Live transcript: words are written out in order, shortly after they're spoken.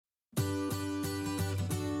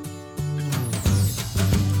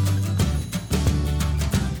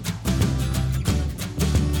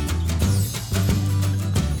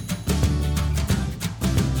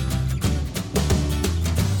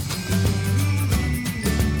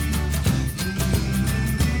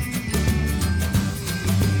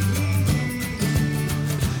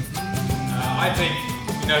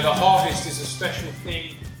think, the harvest is a special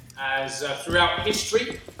thing as throughout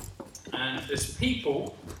history, and as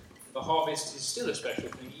people, the harvest is still a special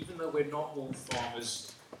thing, even though we're not all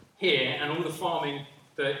farmers here, and all the farming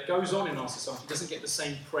that goes on in our society doesn't get the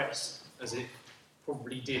same press as it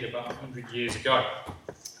probably did about 100 years ago.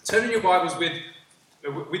 Turn in your Bibles with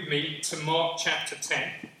me to Mark chapter 10.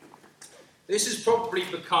 This has probably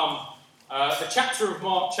become, the chapter of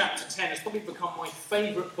Mark chapter 10 has probably become my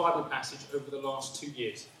favourite Bible passage over the last 2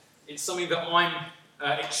 years. It's something that I'm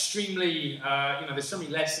extremely, there's so many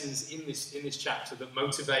lessons in this chapter that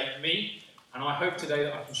motivate me, and I hope today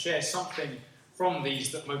that I can share something from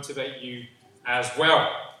these that motivate you as well.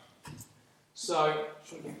 So,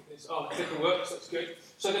 the clicker works, that's good.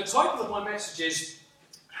 So the title of my message is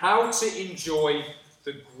How to Enjoy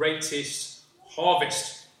the Greatest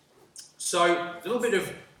Harvest. So, a little bit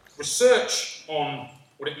of research on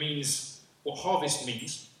what harvest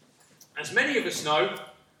means. As many of us know,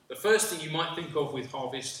 the first thing you might think of with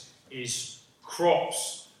harvest is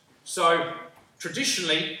crops. So,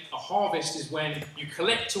 traditionally, a harvest is when you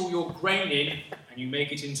collect all your grain in and you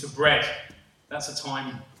make it into bread. That's a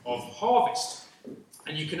time of harvest.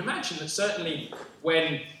 And you can imagine that certainly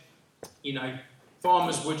when,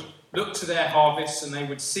 farmers would look to their harvests and they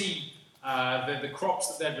would see the crops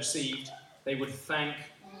that they'd received, they would thank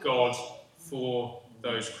God for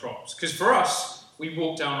those crops. Because for us, we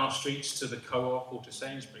walk down our streets to the Co-op or to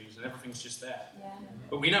Sainsbury's and everything's just there. Yeah.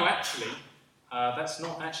 But we know actually, that's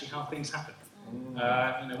not actually how things happen.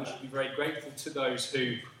 We should be very grateful to those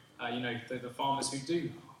who, the farmers who do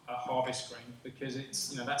harvest grain, because it's,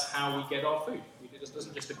 that's how we get our food. It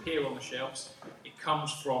doesn't just appear on the shelves, it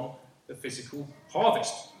comes from the physical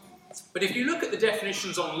harvest. But if you look at the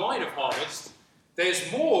definitions online of harvest,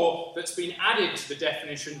 there's more that's been added to the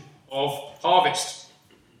definition of harvest.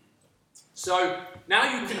 So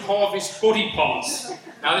now you can harvest body parts.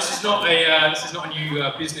 Now this is not a new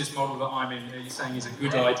business model that I'm saying is a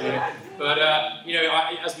good idea. But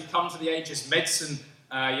as we come to the age as medicine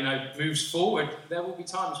moves forward, there will be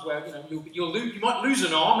times where you might lose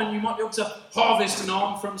an arm, and you might be able to harvest an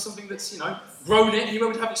arm from something that's grown it, and you're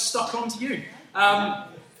able to have it stuck onto you. I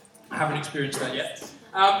haven't experienced that yet.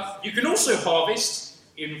 You can also harvest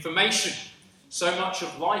information. So much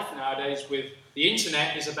of life nowadays with the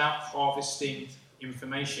internet is about harvesting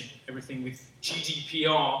information. Everything with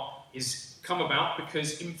GDPR is come about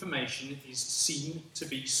because information is seen to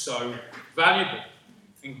be so valuable.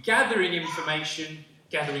 And gathering information,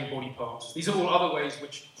 gathering body parts. These are all other ways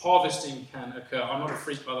which harvesting can occur. I'm not a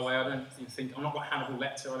freak, by the way. I'm not like Hannibal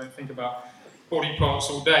Lecter. I don't think about body parts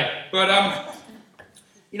all day. But,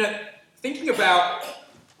 thinking about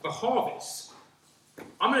the harvest,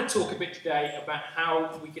 I'm going to talk a bit today about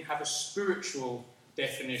how we can have a spiritual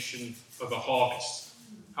definition of a harvest.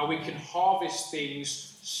 How we can harvest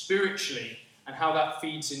things spiritually and how that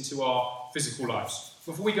feeds into our physical lives.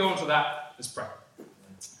 Before we go on to that, let's pray.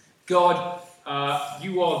 God,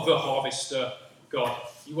 you are the harvester, God.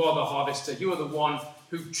 You are the harvester. You are the one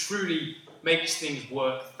who truly makes things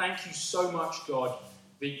work. Thank you so much, God,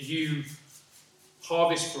 that you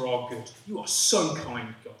harvest for our good. You are so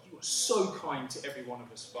kind, God. You are so kind to every one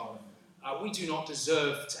of us, Father. We do not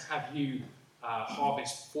deserve to have you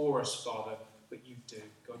harvest for us, Father, but you do.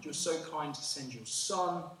 God, you're so kind to send your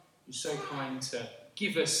Son. You're so kind to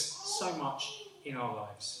give us so much in our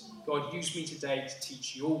lives. God, use me today to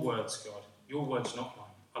teach your words, God. Your words, not mine.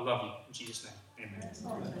 I love you. In Jesus' name, amen.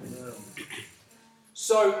 Amen.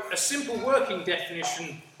 So, a simple working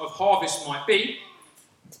definition of harvest might be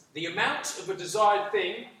the amount of a desired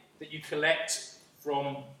thing that you collect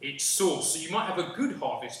from its source. So you might have a good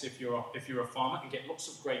harvest if you're a farmer and get lots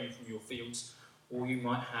of grain from your fields, or you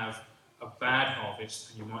might have a bad harvest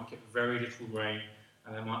and you might get very little rain,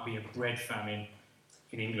 and there might be a bread famine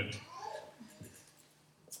in England.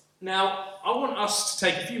 Now, I want us to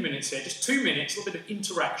take a few minutes here, just 2 minutes, a little bit of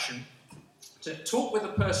interaction, to talk with the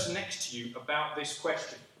person next to you about this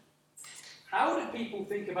question. How do people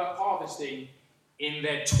think about harvesting in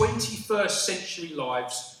their 21st century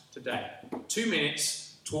lives today? 2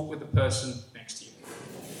 minutes, talk with the person next to you.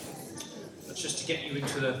 That's just to get you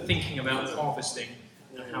into the thinking about harvesting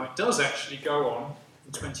and how it does actually go on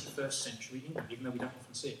in 21st century England, even though we don't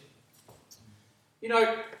often see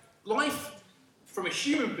it. Life from a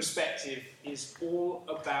human perspective is all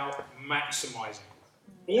about maximising.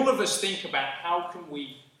 All of us think about how can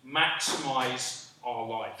we maximise our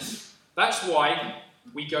lives. That's why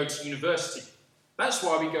we go to university. That's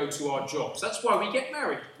why we go to our jobs. That's why we get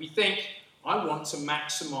married. We think, I want to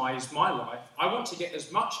maximise my life. I want to get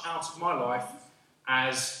as much out of my life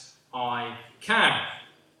as I can.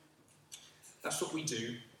 That's what we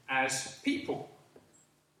do. as people.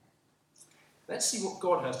 Let's see what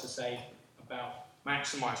God has to say about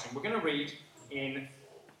maximizing. We're going to read in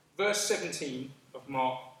verse 17 of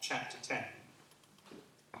Mark chapter 10.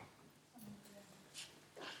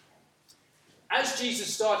 As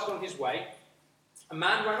Jesus started on his way, a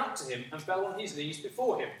man ran up to him and fell on his knees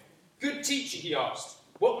before him. "Good teacher," he asked,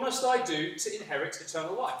 "what must I do to inherit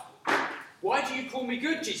eternal life?" "Why do you call me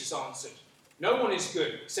good?" Jesus answered. "No one is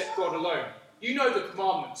good except God alone. You know the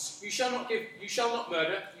commandments. You shall not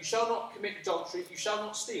murder, you shall not commit adultery, you shall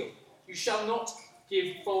not steal, you shall not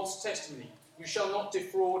give false testimony, you shall not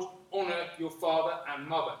defraud, honour your father and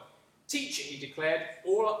mother." "Teacher," he declared,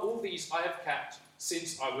 all these I have kept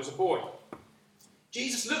since I was a boy."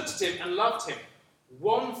 Jesus looked at him and loved him.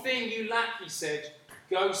 "One thing you lack," he said.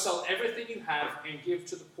 "Go sell everything you have and give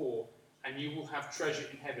to the poor, and you will have treasure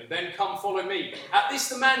in heaven. Then come follow me." At this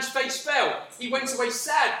the man's face fell. He went away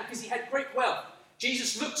sad because he had great wealth.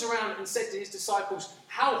 Jesus looked around and said to his disciples,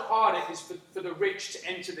 "How hard it is for the rich to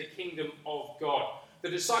enter the kingdom of God." The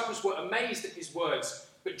disciples were amazed at his words.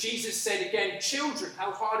 But Jesus said again, "Children,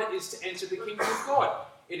 how hard it is to enter the kingdom of God.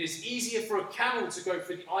 It is easier for a camel to go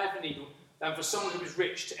through the eye of a needle than for someone who is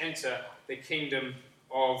rich to enter the kingdom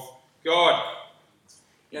of God."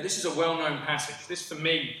 This is a well-known passage. This, for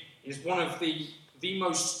me, is one of the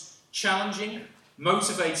most challenging,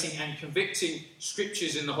 motivating, and convicting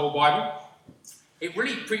scriptures in the whole Bible. It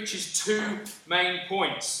really preaches two main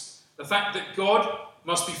points. The fact that God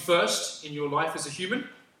must be first in your life as a human,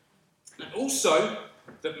 and also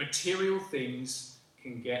that material things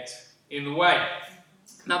can get in the way.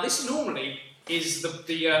 Now, this normally is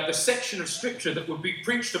the section of scripture that would be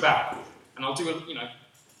preached about, and I'll do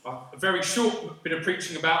a very short bit of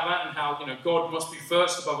preaching about that and how God must be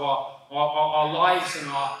first above our lives and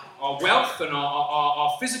our wealth and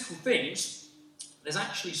our physical things. There's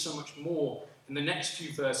actually so much more in the next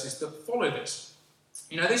few verses that follow this.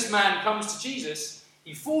 This man comes to Jesus,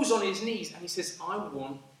 he falls on his knees and he says, "I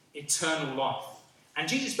want eternal life." And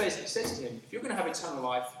Jesus basically says to him, if you're going to have eternal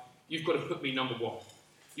life, you've got to put me number one.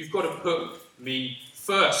 You've got to put me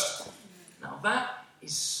first. Now that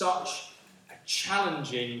is such a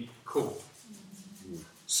challenging call.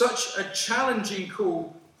 Such a challenging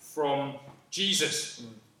call from Jesus.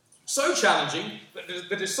 So challenging that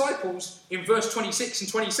the disciples in verse 26 and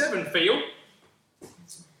 27 feel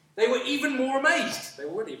they were even more amazed. They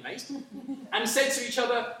were already amazed. And said to each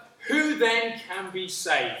other, "Who then can be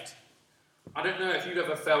saved?" I don't know if you've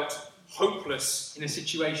ever felt hopeless in a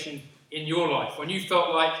situation in your life, when you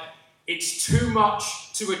felt like it's too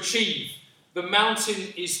much to achieve, the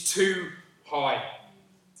mountain is too high.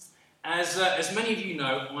 As many of you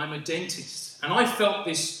know, I'm a dentist, and I felt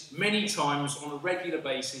this many times on a regular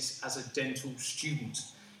basis as a dental student.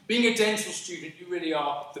 Being a dental student, you really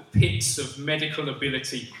are the pits of medical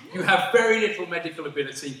ability. You have very little medical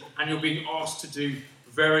ability, and you're being asked to do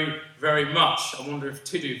very, very much. I wonder if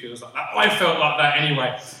Tiddu feels like that. I felt like that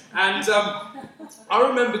anyway. And I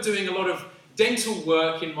remember doing a lot of dental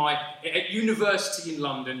work at university in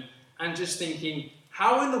London and just thinking,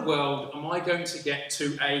 how in the world am I going to get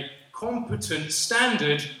to a competent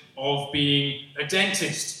standard of being a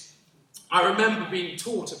dentist? I remember being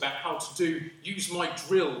taught about how to use my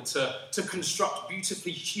drill to construct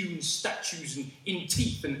beautifully hewn statues in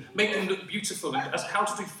teeth and make them look beautiful, and as how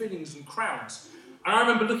to do fillings and crowns. And I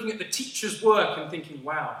remember looking at the teacher's work and thinking,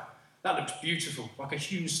 wow, that looks beautiful, like a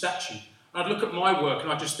hewn statue. And I'd look at my work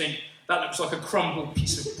and I'd just think, that looks like a crumbled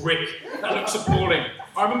piece of brick. That looks appalling.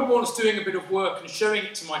 I remember once doing a bit of work and showing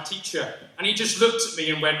it to my teacher, and he just looked at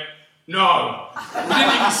me and went, "No." He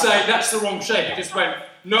didn't even say, "That's the wrong shape." He just went,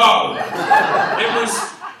 "No." It was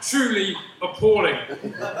truly appalling.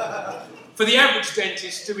 For the average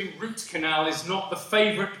dentist, doing root canal is not the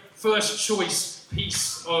favourite first choice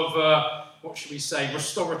piece of,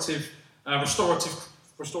 restorative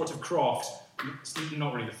craft. It's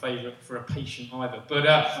not really the favourite for a patient either. But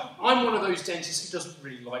I'm one of those dentists who doesn't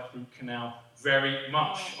really like root canal very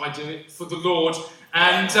much. I do it for the Lord.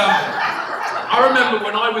 And I remember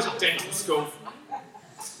when I was at dental school,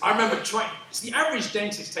 the average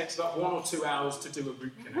dentist takes about 1 or 2 hours to do a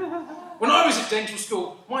root canal. When I was at dental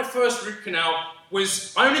school, my first root canal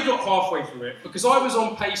I only got halfway through it because I was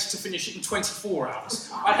on pace to finish it in 24 hours.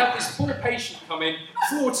 I had this poor patient come in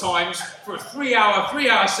 4 times for a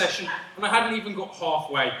 3-hour session, and I hadn't even got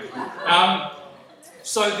halfway.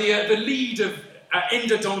 So the lead of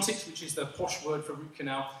endodontics, which is the posh word for root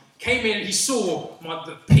canal, came in and he saw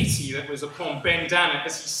the pity that was upon Ben Dannett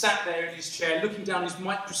as he sat there in his chair looking down his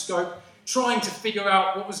microscope, trying to figure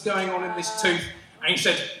out what was going on in this tooth. And he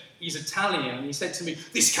said, he's Italian, and he said to me,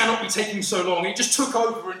 "This cannot be taking so long." He just took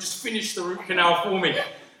over and just finished the root canal for me.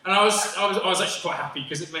 And I was actually quite happy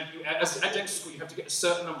because it meant at dental school you have to get a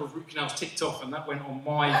certain number of root canals ticked off, and that went on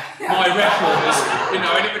my record as,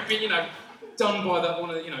 and it would be, done by one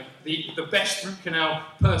of the best root canal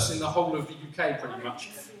person in the whole of the UK, pretty much.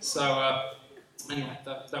 So anyway,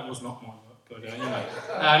 that was not my work, but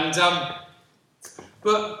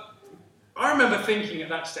but I remember thinking at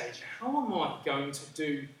that stage, how am I going to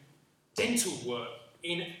do dental work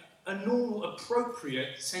in a normal,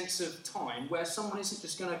 appropriate sense of time where someone isn't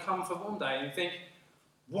just going to come for one day and think,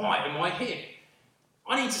 why am I here?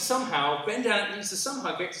 I need to somehow, Ben Dennett needs to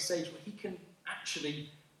somehow get to a stage where he can actually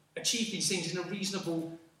achieve these things in a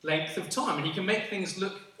reasonable length of time, and he can make things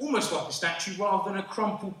look almost like a statue rather than a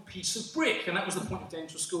crumpled piece of brick. And that was the point of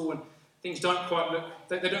dental school, and things don't quite look,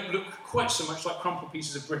 they don't look quite so much like crumpled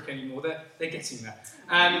pieces of brick anymore. They're getting there.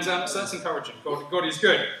 And so that's encouraging. God is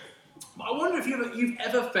good. But I wonder if you've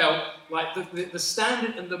ever felt like the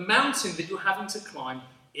standard and the mountain that you're having to climb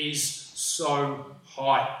is so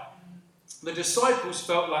high. The disciples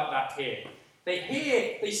felt like that here.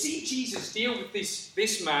 They see Jesus deal with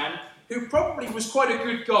this man who probably was quite a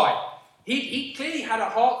good guy. He clearly had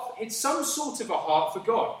some sort of a heart for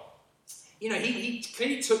God. He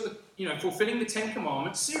clearly took fulfilling the 10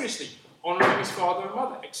 Commandments seriously, honouring his father and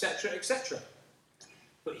mother, etc., etc.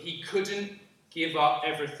 But he couldn't give up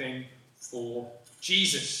everything for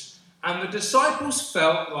Jesus. And the disciples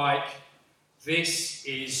felt like this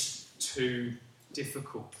is too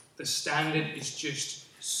difficult. The standard is just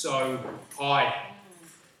so high.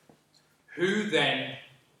 Who then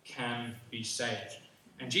can be saved?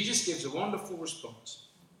 And Jesus gives a wonderful response.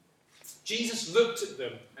 Jesus looked at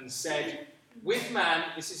them and said, with man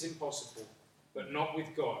this is impossible, but not with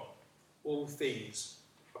God. All things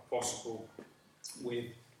are possible with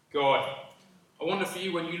God. I wonder for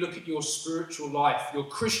you, when you look at your spiritual life, your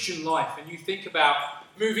Christian life, and you think about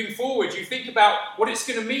moving forward, you think about what it's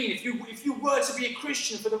going to mean if you were to be a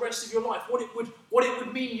Christian for the rest of your life, what it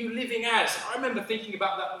would mean you living as. I remember thinking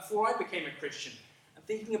about that before I became a Christian, and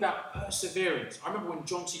thinking about perseverance. I remember when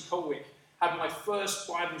John T. Colwick had my first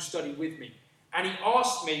Bible study with me, and he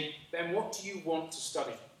asked me, Ben, what do you want to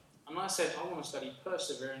study? And I said, I want to study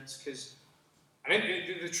perseverance because, and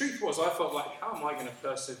the truth was, I felt like, how am I going to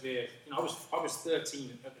persevere? I was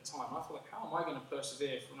 13 at the time. I felt like, how am I going to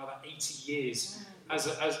persevere for another 80 years as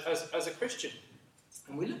a Christian?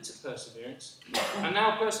 And we looked at perseverance, and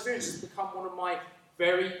now perseverance has become one of my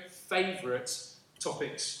very favourite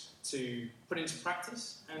topics to put into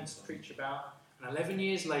practice and to preach about. And 11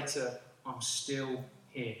 years later, I'm still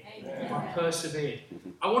here. I persevered.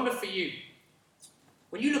 I wonder for you,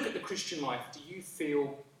 when you look at the Christian life, do you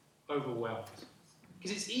feel overwhelmed?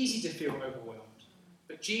 Because it's easy to feel overwhelmed.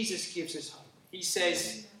 But Jesus gives us hope. He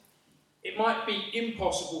says, it might be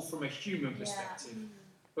impossible from a human perspective,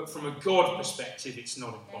 but from a God perspective, it's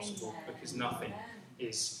not impossible, because nothing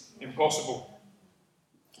is impossible.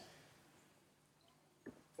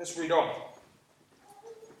 Let's read on.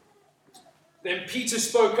 Then Peter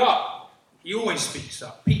spoke up. He always speaks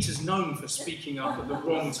up. Peter's known for speaking up at the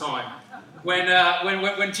wrong time.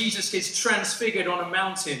 When Jesus gets transfigured on a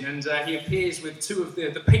mountain and he appears with two of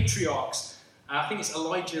the patriarchs, I think it's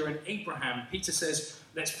Elijah and Abraham, Peter says,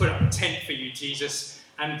 let's put up a tent for you, Jesus.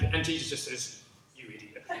 And Jesus just says, you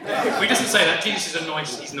idiot. He doesn't say that. Jesus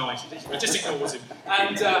is he's nice. He just ignores him.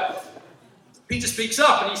 And Peter speaks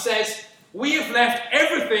up and he says, we have left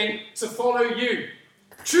everything to follow you.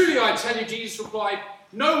 Truly I tell you, Jesus replied,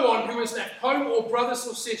 no one who has left home or brothers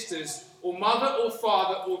or sisters or mother or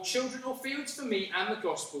father or children or fields for me and the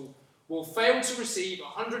gospel will fail to receive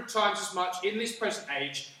 100 times as much in this present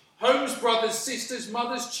age, homes, brothers, sisters,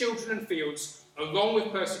 mothers, children and fields, along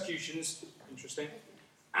with persecutions, interesting,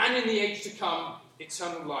 and in the age to come,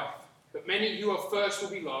 eternal life. But many who are first will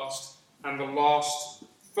be last, and the last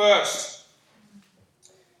first.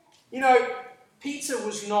 Peter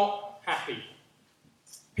was not happy.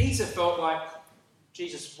 Peter felt like,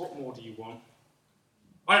 Jesus, what more do you want?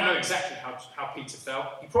 I don't know exactly how Peter felt.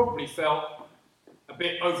 He probably felt a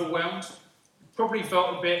bit overwhelmed, probably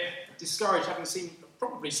felt a bit discouraged, having seen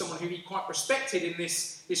probably someone who he quite respected in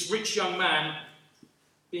this rich young man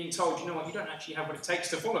being told, you know what, you don't actually have what it takes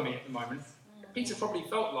to follow me at the moment. Peter probably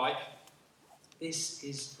felt like, this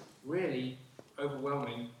is really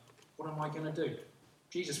overwhelming. What am I going to do?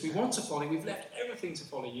 Jesus, we want to follow you. We've left everything to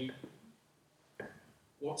follow you.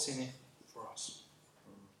 What's in it for us?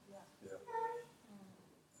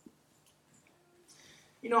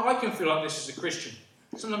 I can feel like this as a Christian.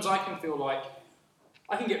 Sometimes I can feel like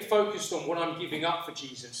I can get focused on what I'm giving up for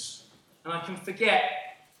Jesus, and I can forget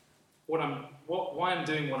why I'm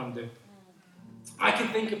doing what I'm doing. I can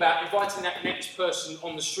think about inviting that next person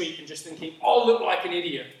on the street and just thinking, I'll look like an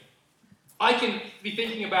idiot. I can be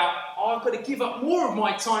thinking about, I've got to give up more of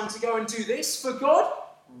my time to go and do this for God,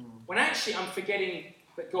 when actually I'm forgetting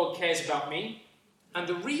that God cares about me. And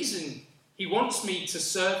the reason he wants me to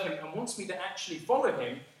serve him and wants me to actually follow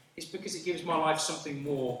him is because it gives my life something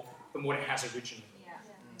more than what it has originally. Yeah.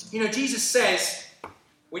 You know, Jesus says,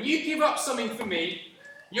 when you give up something for me,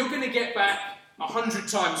 you're going to get back 100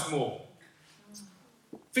 times more.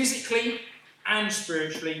 Physically and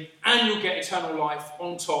spiritually, and you'll get eternal life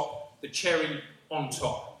on top. The cherry on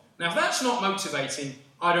top. Now, if that's not motivating,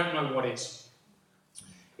 I don't know what is.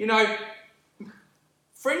 You know,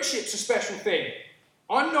 friendship's a special thing.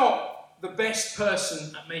 I'm not the best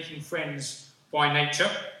person at making friends by nature.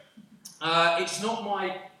 It's not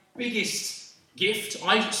my biggest gift.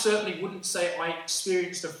 I certainly wouldn't say I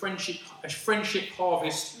experienced a friendship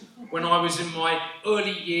harvest when I was in my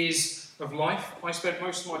early years of life. I spent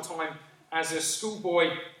most of my time as a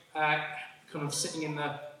schoolboy kind of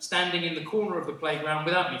standing in the corner of the playground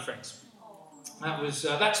without any friends.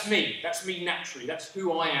 That's me. That's me naturally. That's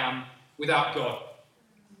who I am without God.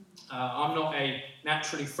 I'm not a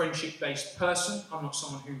naturally friendship-based person. I'm not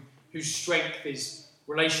someone whose strength is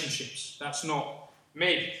relationships. That's not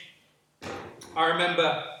me. I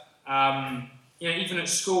remember, even at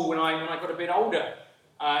school when I got a bit older,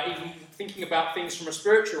 even thinking about things from a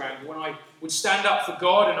spiritual angle, when I would stand up for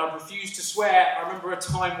God and I'd refuse to swear. I remember a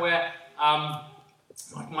time where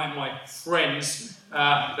my friends,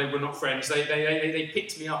 they were not friends, they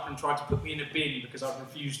picked me up and tried to put me in a bin because I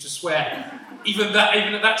refused to swear. Even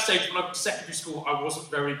at that stage, when I was in secondary school, I wasn't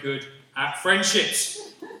very good at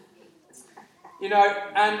friendships. You know,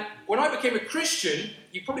 and when I became a Christian,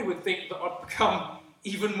 you probably would think that I'd become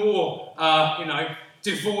even more,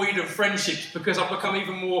 devoid of friendships because I've become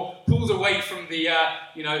even more pulled away from the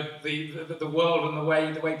world and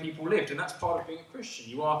the way people lived, and that's part of being a Christian.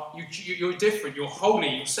 You're different. You're holy.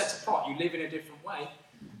 You're set apart. You live in a different way.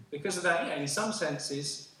 Because of that, in some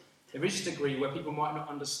senses, there is a degree where people might not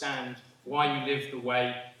understand why you live the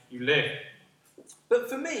way you live. But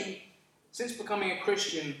for me, since becoming a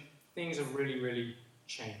Christian, things have really, really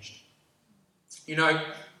changed. You know,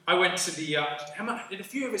 I went to did a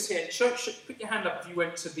few of us here, put your hand up if you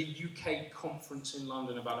went to the UK conference in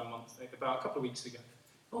London about a couple of weeks ago.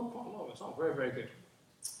 Oh, quite a lot of us. Oh, very, very good.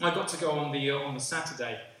 I got to go on the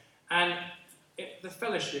Saturday, and the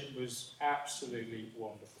fellowship was absolutely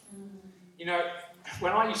wonderful. You know,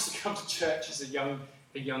 when I used to come to church as a young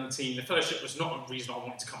teen, the fellowship was not a reason I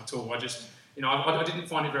wanted to come at all. I just, I didn't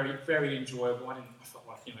find it very, very enjoyable. I felt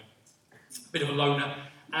like, a bit of a loner.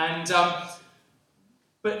 And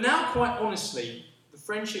but now, quite honestly, the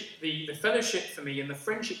fellowship for me and the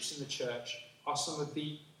friendships in the church are some of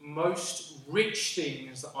the most rich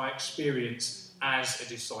things that I experience as a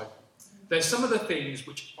disciple. They're some of the things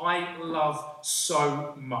which I love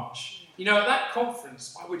so much. You know, at that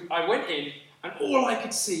conference, I went in and all I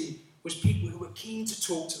could see was people who were keen to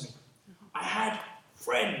talk to me. I had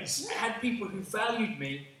friends, I had people who valued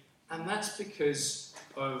me, and that's because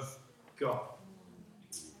of God.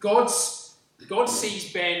 God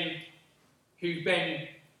sees Ben, who Ben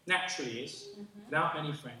naturally is, without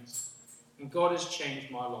many friends, and God has changed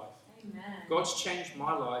my life. Amen. God's changed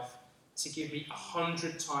my life to give me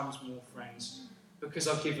 100 times more friends because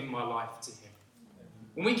I've given my life to Him.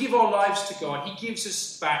 When we give our lives to God, He gives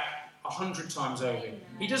us back 100 times over.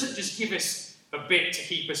 He doesn't just give us a bit to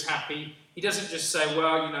keep us happy. He doesn't just say,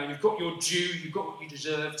 well, you've got your due, you've got what you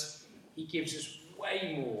deserved. He gives us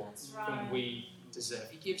way more than we deserve.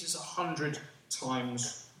 He gives us 100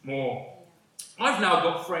 times more. I've now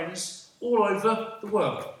got friends all over the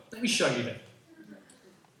world. Let me show you them.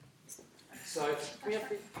 So, can we have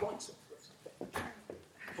the lights up?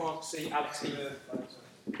 Can't see Alex here.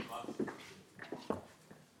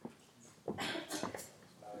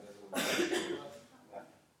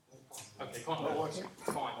 Okay, can't.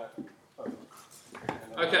 Fine.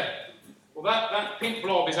 Okay. Well, that pink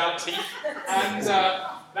blob is Alex Heath, and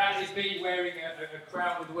that is me wearing a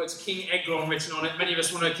crown with the words King Eglon written on it. Many of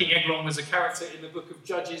us will know King Eglon was a character in the Book of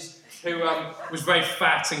Judges who was very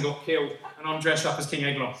fat and got killed, and I'm dressed up as King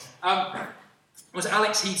Eglon. It was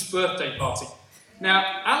Alex Heath's birthday party.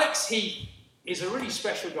 Now, Alex Heath is a really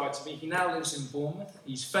special guy to me. He now lives in Bournemouth.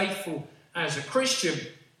 He's faithful as a Christian,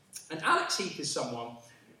 and Alex Heath is someone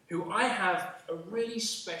who I have a really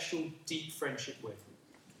special, deep friendship with.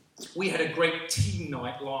 We had a great teen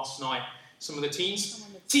night last night. Some of the teens.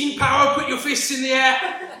 Teen power, put your fists in the air.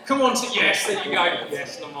 Come on, yes, there you go.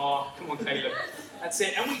 Yes, Lamar. Come on, Caleb. That's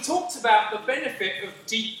it. And we talked about the benefit of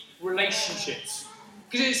deep relationships.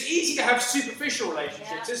 Because it's easy to have superficial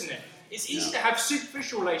relationships, isn't it? It's easy to have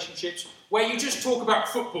superficial relationships where you just talk about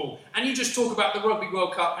football and you just talk about the Rugby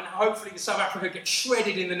World Cup and hopefully the South Africa gets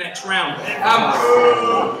shredded in the next round.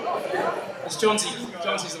 It's Johnsy.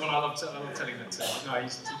 Johnsy's the one I love telling that to. No,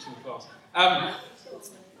 he's teaching the class.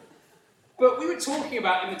 But we were talking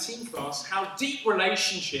about in the team class how deep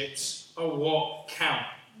relationships are what count.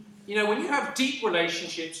 You know, when you have deep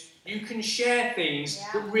relationships, you can share things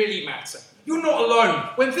that really matter. You're not alone.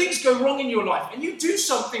 When things go wrong in your life and you do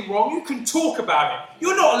something wrong, you can talk about it.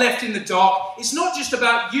 You're not left in the dark. It's not just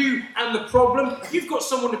about you and the problem. You've got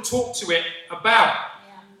someone to talk to it about.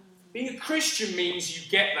 Being a Christian means you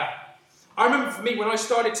get that. I remember for me, when I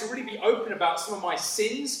started to really be open about some of my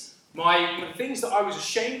sins, the things that I was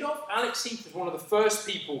ashamed of, Alex Heath was one of the first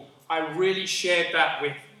people I really shared that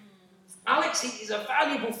with. Alex Heath is a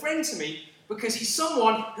valuable friend to me because he's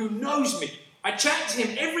someone who knows me. I chat to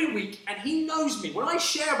him every week and he knows me. When I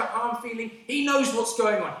share about how I'm feeling, he knows what's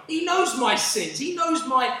going on. He knows my sins. He knows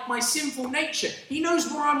my sinful nature. He knows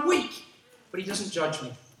where I'm weak. But he doesn't judge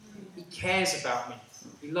me. He cares about me.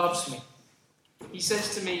 He loves me. He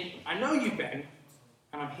says to me, I know you, Ben,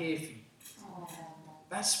 and I'm here for you.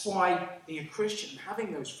 That's why being a Christian and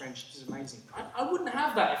having those friendships is amazing. I wouldn't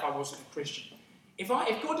have that if I wasn't a Christian. If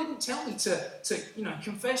God didn't tell me to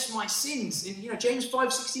confess my sins, James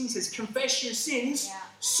 5:16 says, confess your sins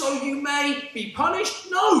so you may be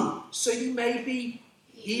punished. No, so you may be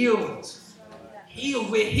healed.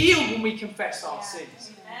 Healed. We're healed when we confess our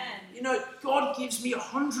sins. You know, God gives me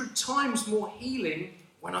 100 times more healing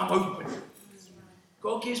when I'm open.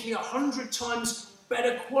 God gives me 100 times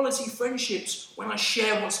better quality friendships when I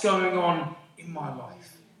share what's going on in my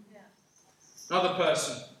life. Another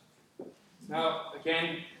person. Now,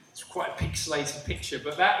 again, it's quite a pixelated picture,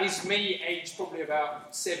 but that is me, aged probably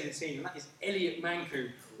about 17, and that is Elliot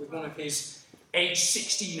Manku with one of his age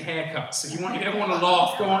 16 haircuts. If you ever want to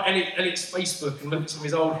laugh, go on Elliot's Facebook and look at some of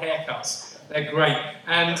his old haircuts. They're great.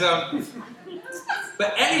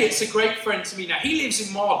 But Elliot's a great friend to me now. He lives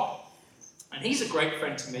in Marlow, and he's a great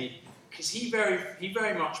friend to me because he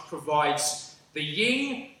very much provides the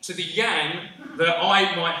yin to the yang that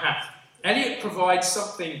I might have. Elliot provides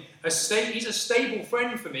something, he's a stable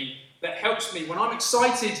friend for me that helps me when I'm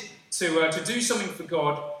excited to do something for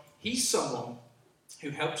God. He's someone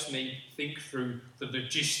who helps me think through the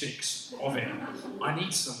logistics of it. I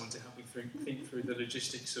need someone to help me think through the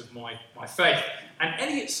logistics of my faith. And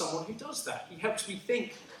Elliot's someone who does that. He helps me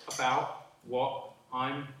think about what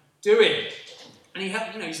I'm doing. And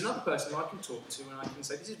he's another person who I can talk to and I can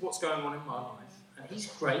say, this is what's going on in my life. And he's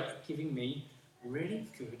great at giving me really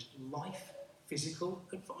good life, physical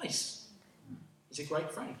advice. He's a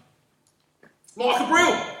great friend. Mark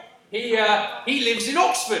Abrill, he lives in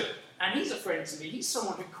Oxford, and he's a friend to me. He's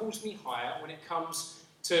someone who calls me higher when it comes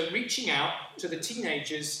to reaching out to the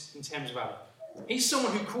teenagers in Thames Valley. He's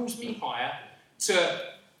someone who calls me higher to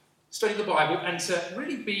study the Bible and to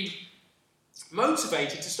really be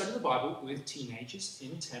motivated to study the Bible with teenagers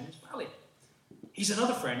in Thames Valley. He's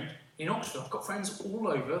another friend in Oxford. I've got friends all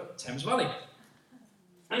over Thames Valley.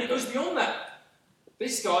 And it goes beyond that.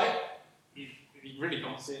 This guy, you really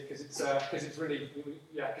can't see it because it's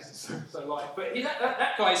so light. But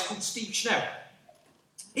that guy is called Steve Schnell.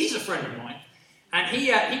 He's a friend of mine, and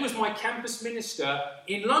he was my campus minister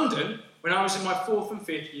in London when I was in my 4th and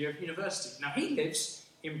 5th year of university. Now he lives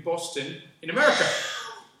in Boston, in America.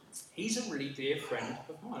 He's a really dear friend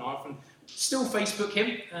of mine. I often still Facebook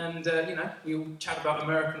him, and we all chat about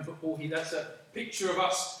American football. That's a picture of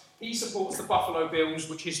us. He supports the Buffalo Bills,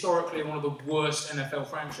 which historically are one of the worst NFL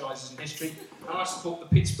franchises in history. And I support the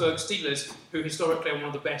Pittsburgh Steelers, who historically are one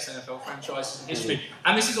of the best NFL franchises in history.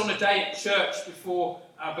 And this is on a day at church before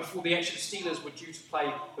the actual Steelers were due to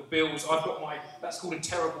play the Bills. I've got that's called a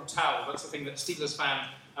terrible towel. That's the thing that a Steelers fan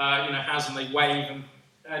has, and they wave.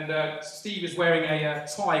 And Steve is wearing a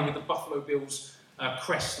tie with the Buffalo Bills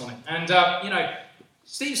crest on it. And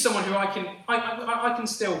Steve's someone who I can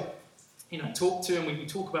still talk to, and we can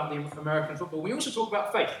talk about the American football. We also talk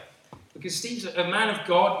about faith, because Steve's a man of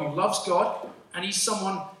God who loves God, and he's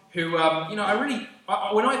someone who, when I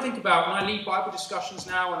lead Bible discussions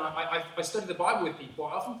now, and I study the Bible with people,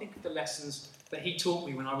 I often think of the lessons that he taught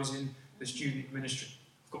me when I was in the student ministry.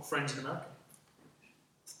 I've got friends in America.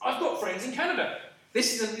 I've got friends in Canada.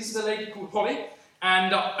 This is a lady called Holly,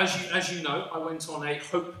 and as you know, I went on a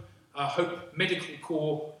Hope Medical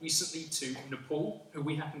Corps recently to Nepal, who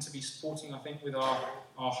we happen to be supporting, I think, with our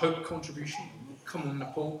Hope contribution. Come on,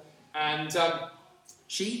 Nepal. And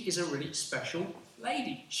she is a really special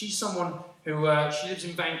lady. She's someone who, she lives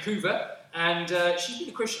in Vancouver, and she's been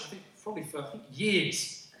a Christian, I think, probably for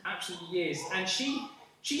years, absolutely years. And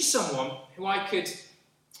she's someone who I could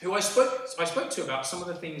who I spoke to about some of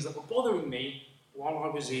the things that were bothering me while I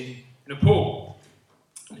was in Nepal.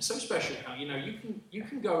 And it's so special how, you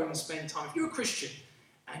can go and spend time, if you're a Christian,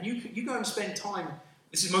 and you go and spend time,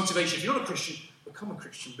 this is motivation, if you're not a Christian, become a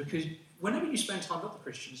Christian, because whenever you spend time with other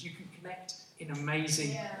Christians, you can connect in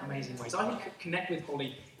amazing ways. I could connect with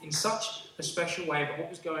Holly in such a special way about what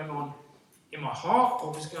was going on in my heart,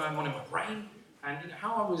 what was going on in my brain, and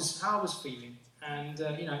how I was feeling. And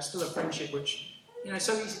it's still a friendship which, it's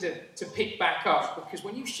so easy to pick back up, because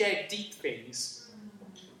when you share deep things,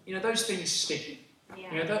 those things stick.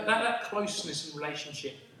 Yeah. That closeness in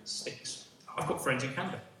relationship sticks. I've got friends in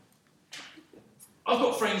Canada. I've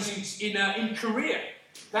got friends in Korea.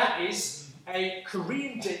 That is a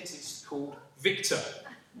Korean dentist called Victor.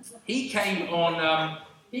 He came on.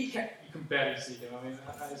 You can barely see him. I mean,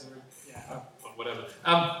 that is whatever.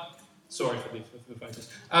 Sorry for the focus.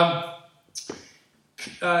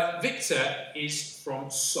 Victor is from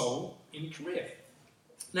Seoul in Korea.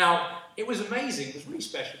 Now, it was amazing, it was really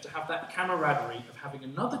special to have that camaraderie of having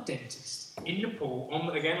another dentist in Nepal, on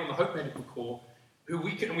the Hope Medical Corps, who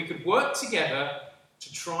we could work together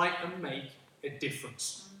to try and make a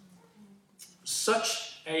difference.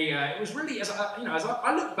 It was really, as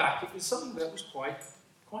I look back, it was something that was quite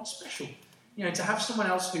special. To have someone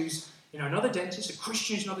else who's, another dentist, a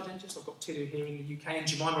Christian who's another dentist. I've got Tidu here in the UK and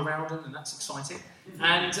Jemima Rowden, and that's exciting.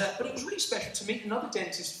 And but it was really special to meet another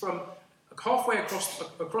dentist from halfway across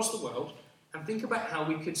the world and think about how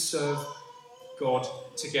we could serve God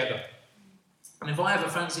together. And if I ever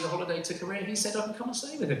fancy a holiday to Korea, he said I can come and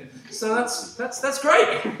stay with him. So that's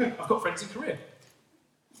great. I've got friends in Korea.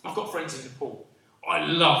 I've got friends in Nepal. I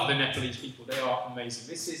love the Nepalese people. They are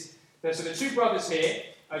amazing. So the two brothers here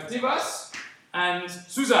are Divas and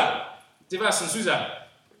Suzan. Divas and Suzan.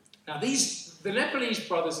 Now the Nepalese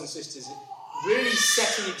brothers and sisters really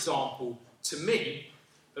set an example to me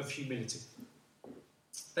of humility.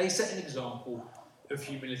 They set an example of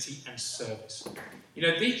humility and service.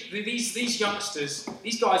 These youngsters,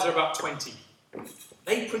 these guys are about 20.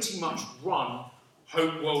 They pretty much run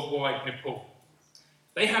Hope Worldwide Nepal.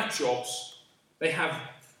 They have jobs, they have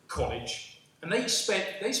college, and they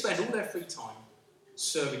spend all their free time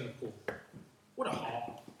serving the poor. What a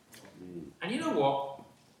heart. And you know what?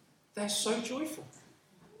 They're so joyful.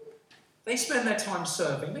 They spend their time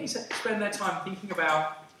serving, they spend their time thinking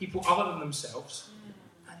about people other than themselves,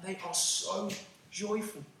 and they are so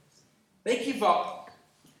joyful. They give up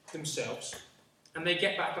themselves, and they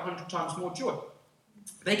get back 100 times more joy.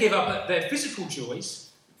 They give up their physical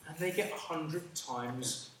joys, and they get 100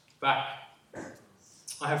 times back.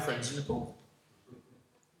 I have friends in Nepal.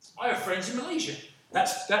 I have friends in Malaysia.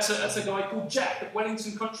 That's a guy called Jack at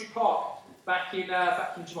Wellington Country Park back in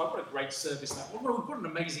July. What a great service that was. What an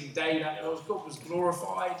amazing day that was. God was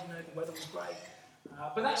glorified. The weather was great.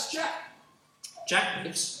 But that's Jack. Jack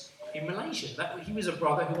lives in Malaysia. He was a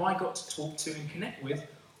brother who I got to talk to and connect with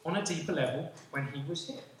on a deeper level when he was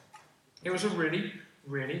here. It was a really,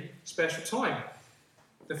 really special time.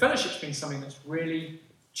 The fellowship's been something that's really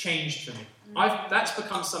changed for me. That's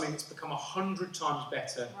become something that's become 100 times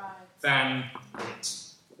better than it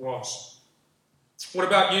was. What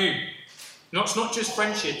about you? It's not just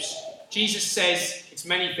friendships. Jesus says it's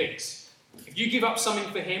many things. If you give up something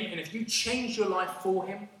for him, and if you change your life for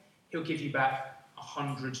him, he'll give you back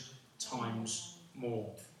 100 times more.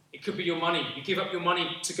 It could be your money. You give up your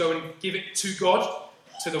money to go and give it to God,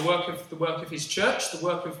 to the work of his church, the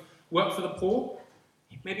work for the poor.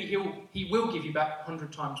 Maybe he will give you back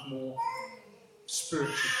 100 times more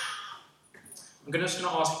spiritually. I'm just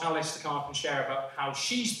going to ask Alice to come up and share about how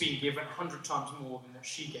she's been given 100 times more than what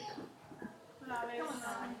she gave.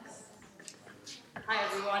 Hi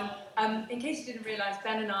everyone. In case you didn't realise,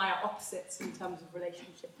 Ben and I are opposites in terms of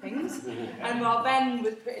relationship things. And while Ben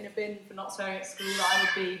was put in a bin for not swearing at school, I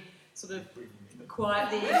would be sort of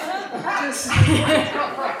quietly just...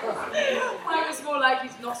 I was more likely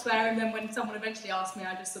to not swear, and then when someone eventually asked me,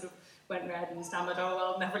 I just sort of went red and stammered, oh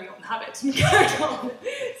well, I've never really got the habit, and carried on.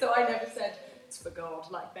 So I never said, it's for God,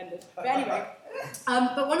 like Ben did. But anyway,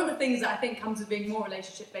 but one of the things that I think comes with being more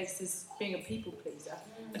relationship-based is being a people pleaser.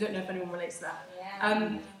 I don't know if anyone relates to that.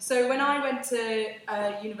 So when I went to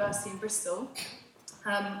university in Bristol,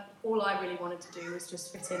 all I really wanted to do was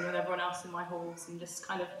just fit in with everyone else in my halls and just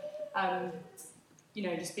kind of,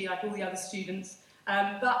 just be like all the other students.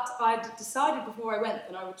 But I'd decided before I went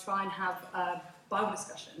that I would try and have a Bible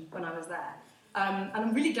discussion when I was there. And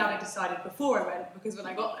I'm really glad I decided before I went, because when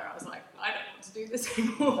I got there I was like, I don't want to do this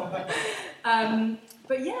anymore.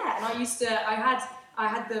 But yeah, and I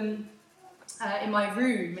had them in my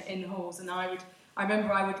room in halls, and I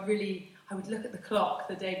remember I I would look at the clock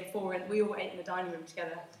the day before, and we all ate in the dining room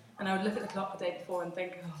together, and I would look at the clock the day before and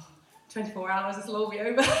think, 24 hours, this will all be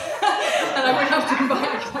over. And I would have to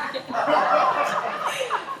invite a clock in.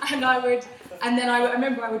 And then I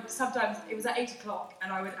remember I would sometimes, it was at 8 o'clock,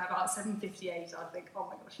 and I would, at about 7:58, I'd think, oh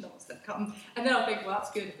my gosh, no one's going to come. And then I'd think, well,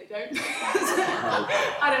 that's good if they don't.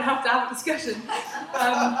 I don't have to have a discussion.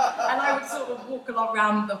 And I would sort of walk along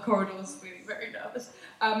around the corridors, feeling very nervous.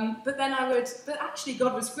 But actually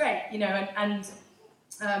God was great, and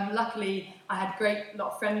luckily I had a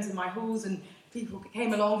lot of friends in my halls, and people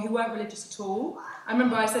came along who weren't religious at all. I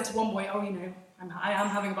remember I said to one boy, I am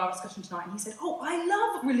having a Bible discussion tonight, and he said, I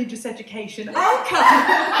love religious education, I'll come.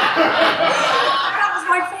 That was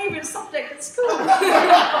my favourite subject at school.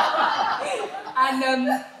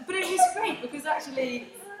 But it was great, because actually,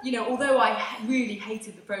 although I really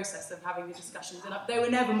hated the process of having the discussions, and they were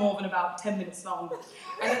never more than about 10 minutes long,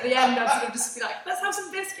 and at the end I'd sort of just be like, let's have some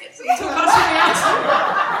biscuits and talk about something else,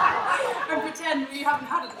 and pretend we haven't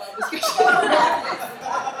had a Bible discussion.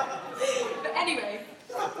 But anyway,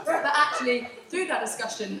 actually, through that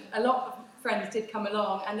discussion, a lot of friends did come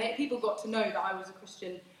along, and people got to know that I was a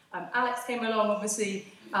Christian. Alex came along, obviously,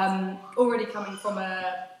 already coming from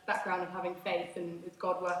a background of having faith and with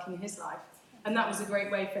God working in his life. And that was a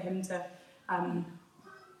great way for him to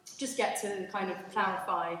just get to kind of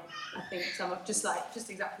clarify, I think, just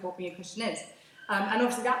exactly what being a Christian is. And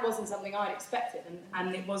obviously that wasn't something I'd expected,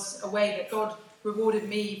 and it was a way that God rewarded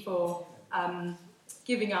me for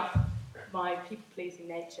giving up my people-pleasing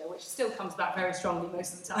nature, which still comes back very strongly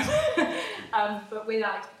most of the time, but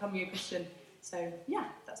without becoming a Christian. So, yeah,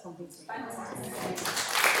 that's one thing to me.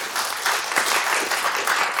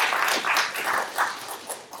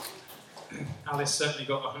 Alice certainly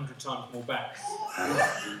got 100 times more back.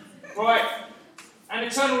 Right, and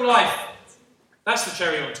eternal life. That's the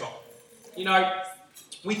cherry on top.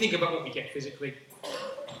 We think about what we get physically.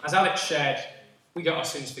 As Alex shared, we get our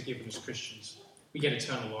sins forgiven as Christians. We get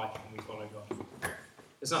eternal life when we follow God.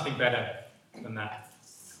 There's nothing better than that.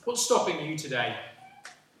 What's stopping you today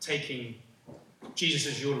taking Jesus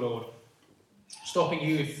as your Lord? Stopping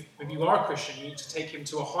you, if you are a Christian, you need to take him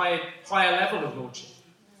to a higher level of lordship.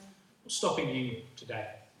 What's stopping you today?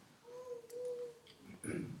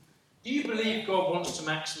 Do you believe God wants to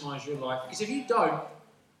maximise your life? Because if you don't,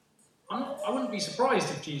 I wouldn't be surprised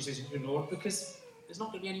if Jesus isn't your Lord, because there's not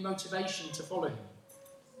going to be any motivation to follow him.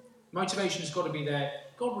 Motivation's got to be there.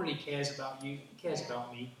 God really cares about you. He cares about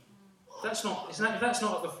me. If that's not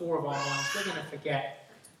at the fore of our minds, we're going to forget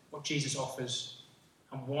what Jesus offers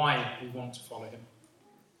and why we want to follow him.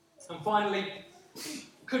 And finally,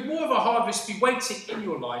 could more of a harvest be waiting in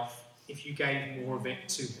your life if you gave more of it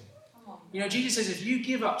to him? Jesus says if you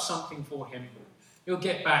give up something for him, you'll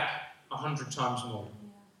get back 100 times more.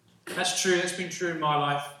 That's true. That's been true in my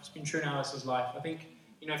life. It's been true in Alice's life. I think,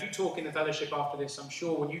 if you talk in the fellowship after this, I'm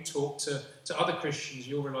sure when you talk to other Christians,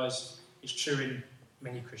 you'll realise it's true in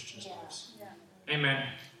many Christians' lives. Yeah. Amen.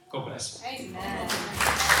 God bless. Amen.